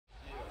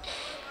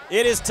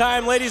It is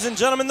time, ladies and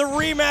gentlemen, the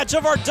rematch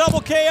of our double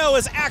KO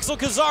as Axel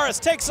Cazares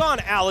takes on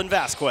Alan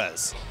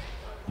Vasquez.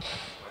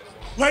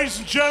 Ladies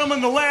and gentlemen,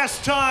 the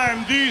last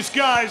time these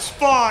guys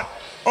fought,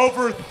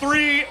 over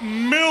 3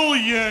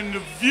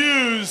 million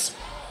views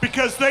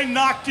because they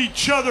knocked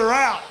each other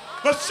out.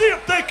 Let's see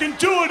if they can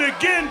do it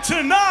again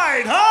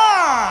tonight,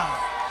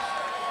 huh?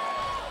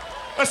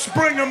 Let's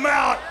bring them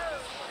out.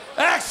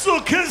 Axel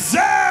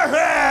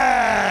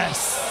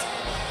Cazares!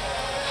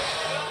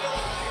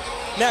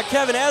 Now,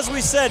 Kevin, as we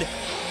said,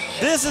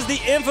 this is the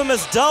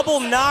infamous double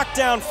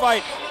knockdown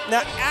fight.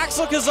 Now,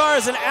 Axel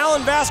Cazares and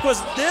Alan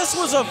Vasquez, this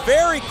was a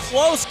very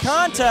close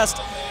contest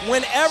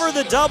whenever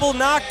the double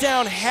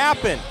knockdown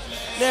happened.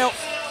 Now,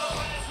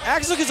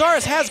 Axel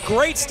Cazares has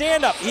great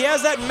stand-up. He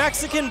has that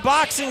Mexican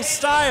boxing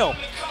style.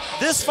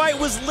 This fight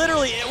was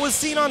literally, it was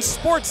seen on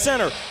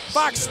SportsCenter,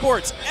 Fox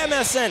Sports,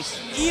 MSN,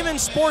 even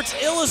Sports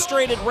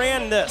Illustrated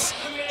ran this.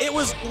 It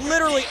was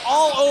literally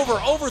all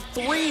over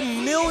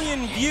 3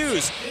 million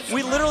views.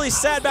 We literally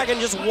sat back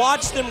and just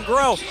watched them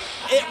grow.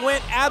 It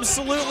went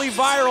absolutely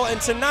viral,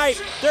 and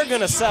tonight, they're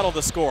gonna settle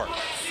the score.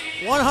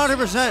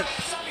 100%.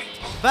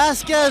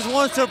 Vasquez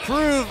wants to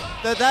prove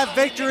that that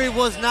victory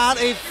was not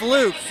a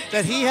fluke,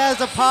 that he has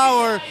the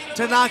power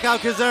to knock out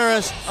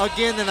Cazares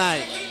again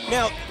tonight.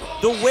 Now,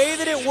 the way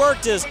that it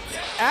worked is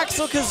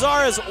Axel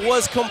Cazares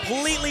was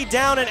completely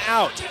down and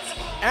out.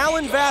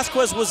 Alan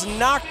Vasquez was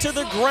knocked to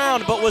the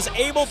ground but was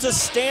able to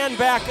stand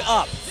back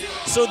up.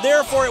 So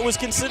therefore it was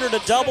considered a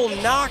double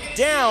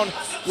knockdown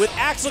with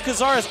Axel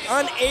Cazares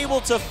unable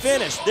to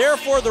finish.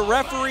 Therefore the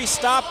referee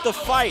stopped the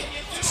fight.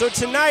 So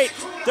tonight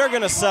they're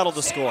gonna settle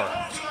the score.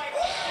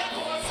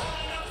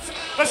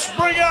 Let's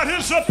bring out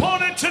his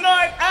opponent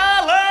tonight,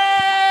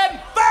 Alan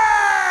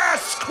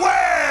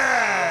Vasquez!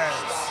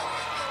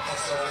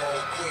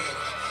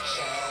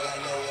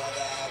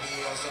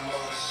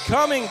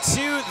 Coming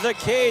to the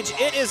cage,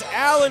 it is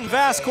Alan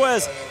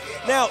Vasquez.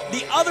 Now,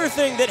 the other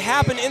thing that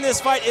happened in this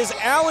fight is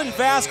Alan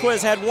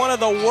Vasquez had one of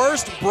the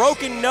worst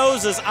broken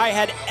noses I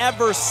had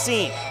ever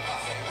seen.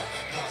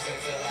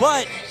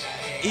 But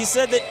he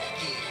said that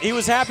he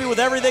was happy with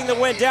everything that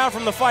went down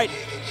from the fight.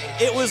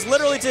 It was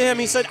literally to him,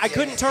 he said, I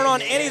couldn't turn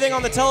on anything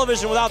on the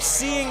television without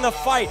seeing the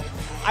fight.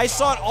 I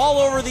saw it all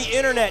over the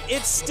internet.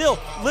 It's still,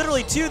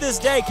 literally to this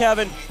day,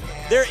 Kevin,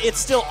 it's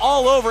still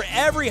all over.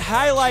 Every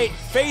highlight,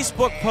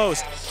 Facebook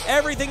post,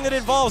 everything that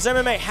involves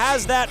MMA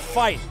has that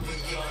fight.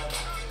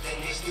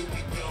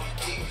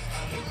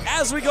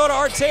 As we go to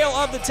our tail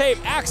of the tape,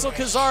 Axel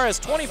Cazares,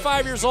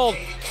 25 years old,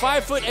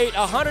 5'8",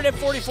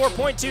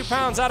 144.2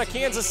 pounds out of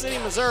Kansas City,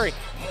 Missouri.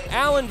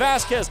 Alan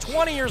Vasquez,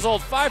 20 years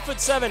old,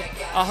 5'7",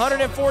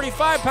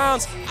 145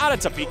 pounds out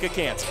of Topeka,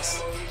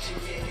 Kansas.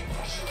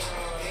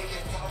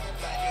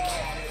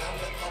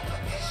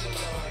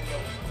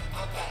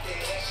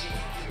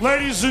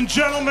 Ladies and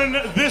gentlemen,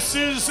 this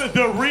is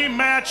the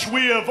rematch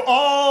we have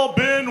all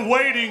been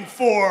waiting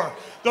for.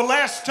 The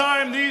last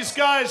time these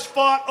guys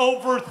fought,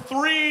 over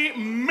 3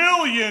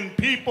 million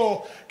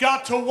people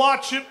got to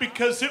watch it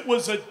because it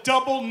was a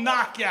double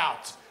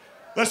knockout.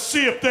 Let's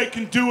see if they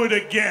can do it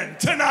again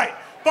tonight.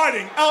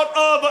 Fighting out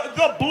of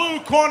the blue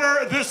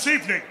corner this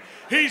evening.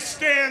 He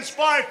stands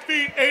 5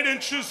 feet 8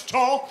 inches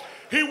tall.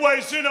 He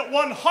weighs in at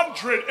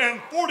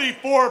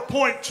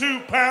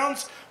 144.2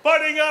 pounds.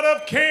 Fighting out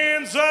of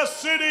Kansas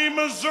City,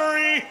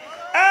 Missouri,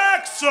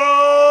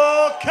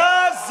 Axel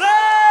Cazares.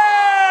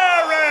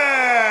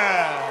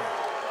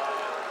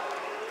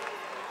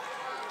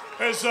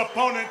 His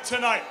opponent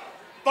tonight,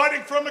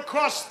 fighting from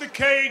across the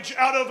cage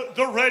out of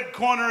the red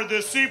corner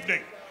this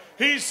evening.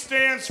 He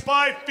stands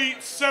 5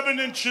 feet 7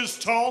 inches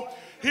tall.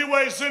 He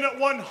weighs in at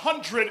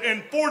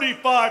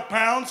 145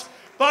 pounds.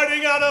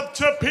 Fighting out of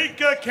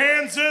Topeka,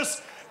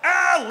 Kansas,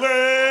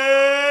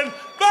 Alan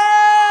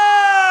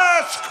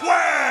Vasquez!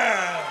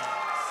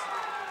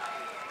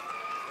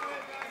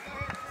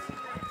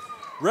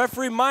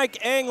 Referee Mike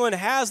Anglin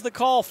has the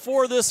call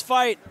for this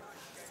fight.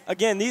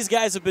 Again, these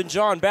guys have been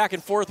jawing back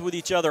and forth with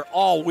each other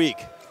all week.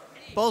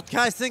 Both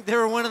guys think they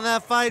were winning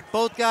that fight.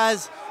 Both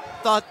guys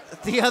thought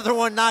the other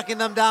one knocking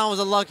them down was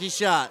a lucky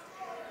shot.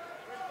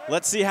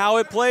 Let's see how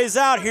it plays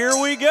out. Here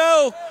we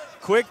go.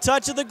 Quick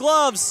touch of the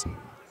gloves.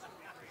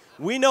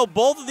 We know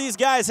both of these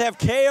guys have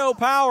KO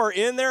power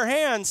in their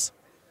hands.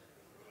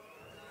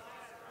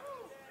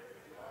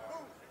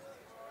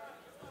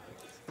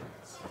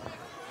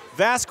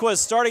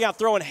 Vasquez starting out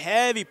throwing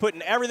heavy,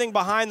 putting everything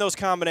behind those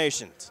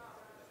combinations.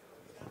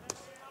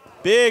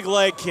 Big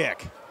leg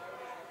kick.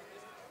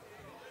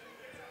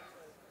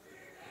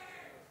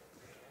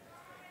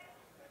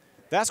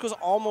 Vasquez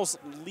almost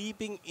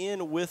leaping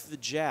in with the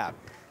jab.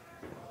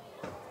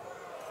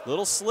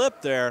 Little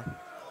slip there.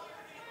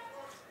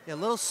 Yeah, a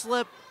little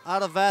slip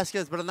out of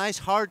Vasquez, but a nice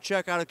hard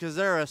check out of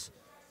Cazares.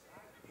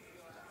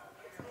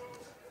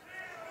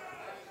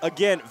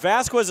 Again,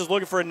 Vasquez is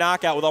looking for a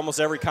knockout with almost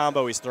every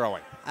combo he's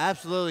throwing.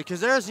 Absolutely.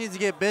 Cazares needs to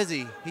get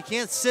busy. He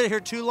can't sit here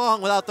too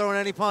long without throwing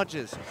any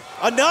punches.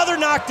 Another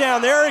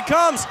knockdown. There it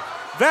comes.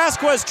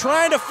 Vasquez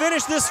trying to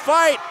finish this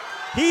fight.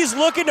 He's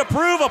looking to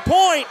prove a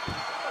point.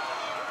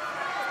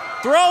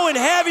 throwing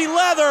heavy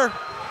leather.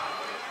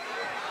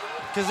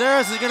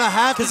 Cazares is going to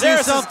have to do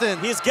something.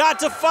 He's got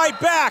to fight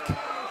back.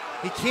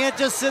 He can't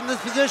just sit in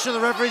this position. The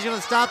referee's going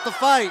to stop the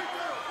fight.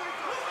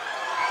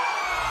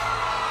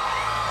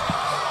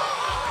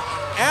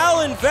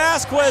 Alan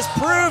Vasquez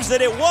proves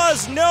that it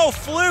was no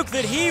fluke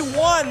that he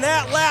won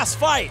that last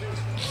fight.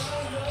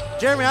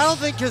 Jeremy, I don't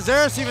think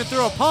Cazares even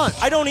threw a punch.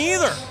 I don't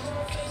either.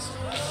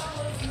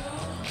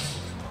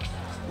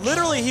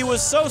 Literally, he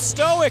was so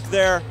stoic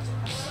there,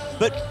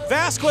 but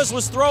Vasquez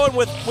was throwing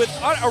with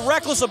a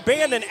reckless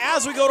abandon.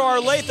 As we go to our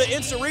Latha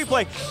instant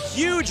replay,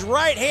 huge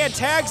right hand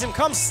tags him,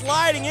 comes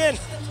sliding in,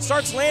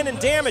 starts landing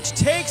damage,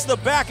 takes the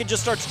back and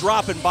just starts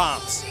dropping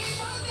bombs.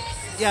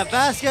 Yeah,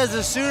 Vasquez,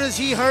 as soon as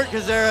he hurt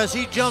Cazares,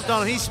 he jumped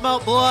on him. He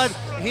smelled blood.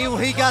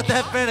 He got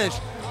that finish.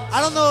 I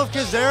don't know if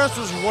Cazares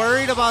was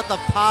worried about the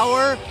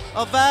power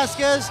of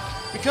Vasquez,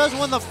 because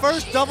when the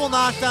first double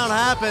knockdown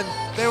happened,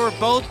 they were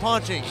both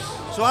punching.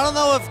 So I don't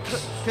know if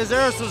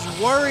Cazares was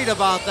worried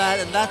about that,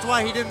 and that's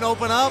why he didn't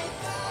open up.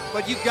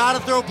 But you got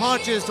to throw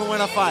punches to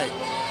win a fight.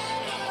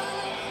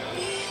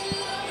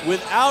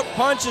 Without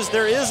punches,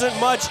 there isn't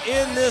much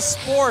in this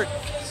sport.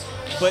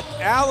 But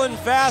Alan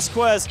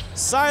Vasquez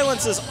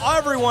silences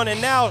everyone and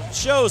now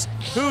shows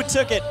who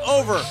took it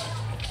over.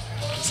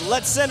 So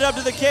let's send it up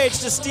to the cage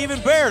to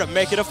Stephen Bear to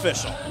make it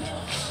official.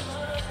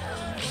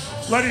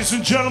 Ladies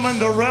and gentlemen,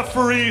 the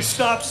referee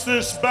stops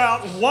this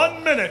bout.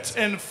 1 minute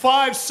and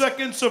 5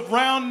 seconds of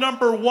round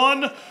number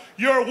 1.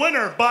 Your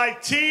winner by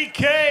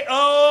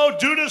TKO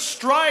due to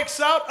strikes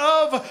out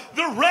of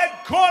the red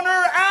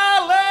corner,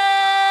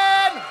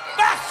 Alan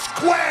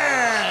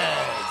Vasquez.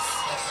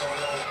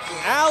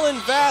 Alan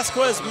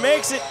Vasquez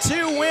makes it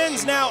 2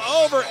 wins now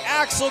over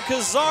Axel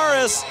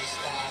Cazares.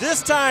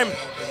 This time,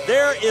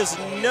 there is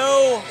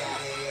no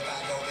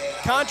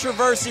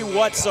controversy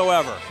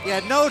whatsoever.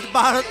 Yeah, no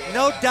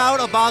doubt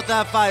about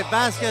that fight.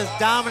 Vasquez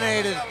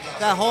dominated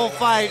that whole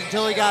fight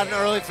until he got an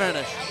early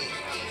finish.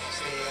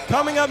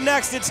 Coming up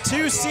next, it's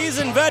 2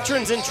 seasoned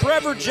veterans and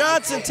Trevor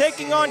Johnson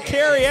taking on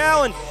Kerry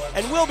Allen.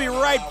 And we'll be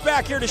right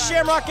back here to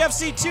Shamrock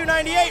FC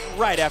 298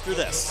 right after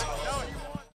this.